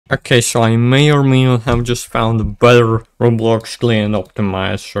Okay, so I may or may not have just found a better Roblox Gland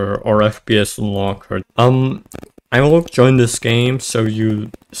Optimizer or FPS Unlocker. I will join this game so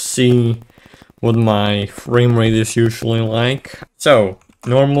you see what my frame rate is usually like. So,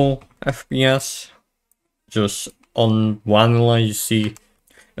 normal FPS, just on vanilla you see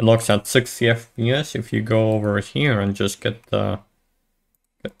it looks at 60 FPS. If you go over here and just get the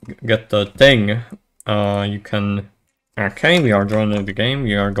thing, you can. Okay, we are joining the game.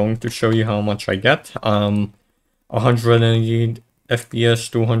 We are going to show you how much I get. 180 FPS,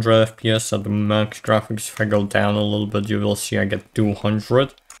 200 FPS at the max graphics. If I go down a little bit, you will see I get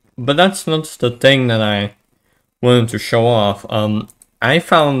 200. But that's not the thing that I wanted to show off. I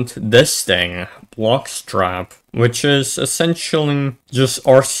found this thing, bloxstrap, which is essentially just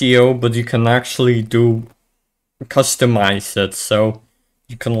RCO, but you can actually customize it. So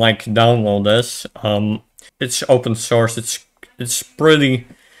you can like download this. It's open source. It's pretty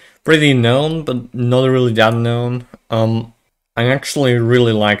known, but not really that known. I actually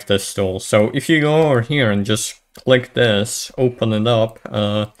really like this tool. So if you go over here and just click this, open it up.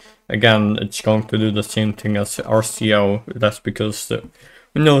 Again, it's going to do the same thing as RCO. That's because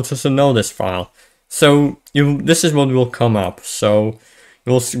it's a notice file. So this is what will come up. So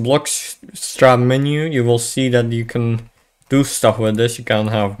you will see bloxstrap menu. You will see that you can do stuff with this. You can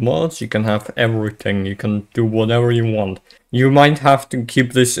have mods, you can have everything, you can do whatever you want. You might have to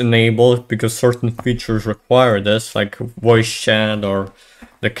keep this enabled because certain features require this, like voice chat or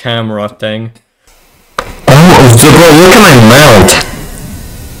the camera thing. Oh, look at my mount!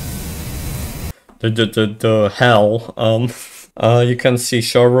 The hell. You can see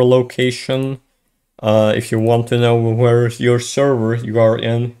server location. If you want to know where your server you are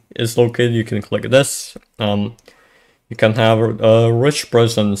in is located, you can click this. You can have a rich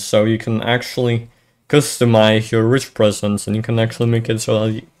presence, so you can actually customize your rich presence, and you can actually make it so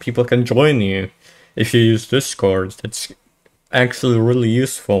that people can join you if you use Discord. It's actually really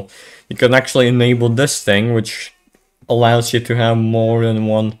useful. You can actually enable this thing, which allows you to have more than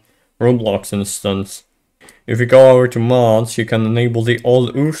one Roblox instance. If you go over to mods, you can enable the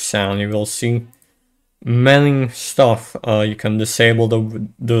old oof sound. You will see many stuff. You can disable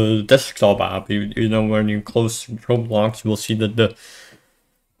the desktop app. You know, when you close Roblox, you will see that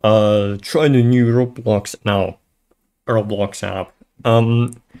try the new Roblox app.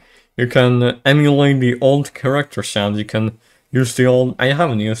 You can emulate the old character sounds. You can use the old. I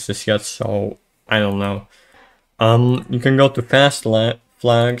haven't used this yet, so I don't know. You can go to fast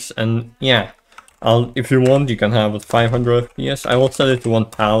flags, and yeah. If you want, you can have it 500 FPS. I will set it to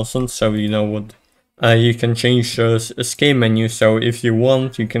 1000, so you know what. You can change the escape menu, so if you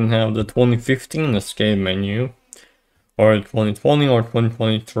want, you can have the 2015 escape menu, or 2020 or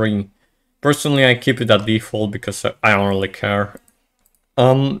 2023. Personally, I keep it at default because I don't really care.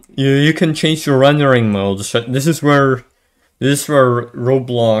 You can change your rendering mode. So this is where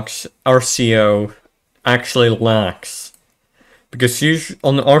Roblox RCO actually lacks, because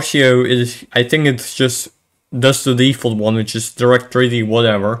on RCO I think it's just does the default one, which is direct 3D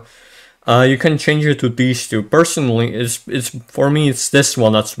whatever. You can change it to these two. Personally, it's for me it's this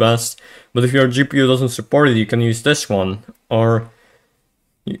one that's best. But if your GPU doesn't support it, you can use this one or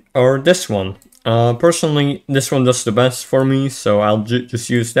this one. Personally, this one does the best for me, so I'll just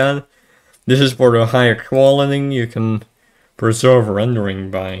use that. This is for the higher quality. You can preserve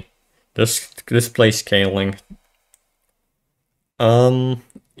rendering by display scaling.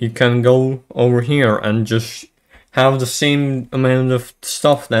 You can go over here and just have the same amount of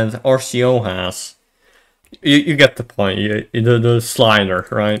stuff that RCO has. You get the point, the slider,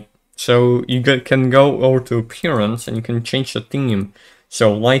 right? So you can go over to appearance and you can change the theme.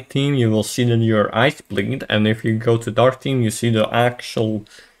 So light theme, you will see that your eyes bleed, and if you go to dark theme, you see the actual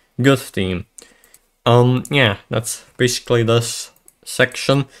good theme. Yeah, that's basically this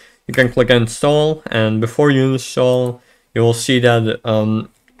section. You can click install, and before you install, you will see that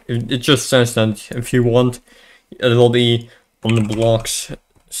it just says that if you want, it will be on the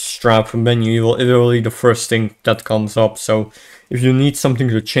bloxstrap menu. It will be the first thing that comes up. So if you need something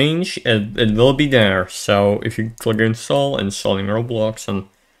to change, it will be there. So if you click install, installing Roblox, and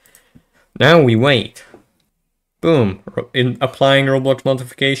now we wait. Boom, applying Roblox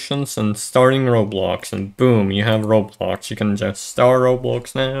notifications and starting Roblox, and boom, you have Roblox. You can just start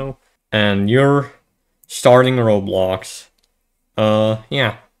Roblox now, and you're starting Roblox.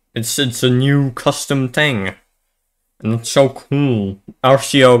 Yeah, it's a new custom thing. And it's so cool.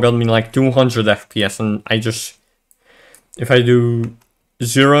 RCO got me like 200 FPS, and if I do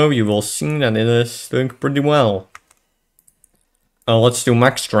 0, you will see that it is doing pretty well. Let's do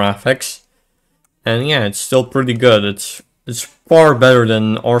max graphics. And yeah, it's still pretty good. It's it's far better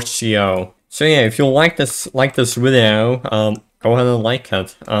than RCO. So yeah, if you like this video, go ahead and like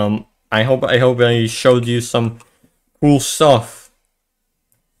it. I hope I showed you some cool stuff.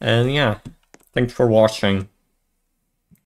 And yeah, thanks for watching.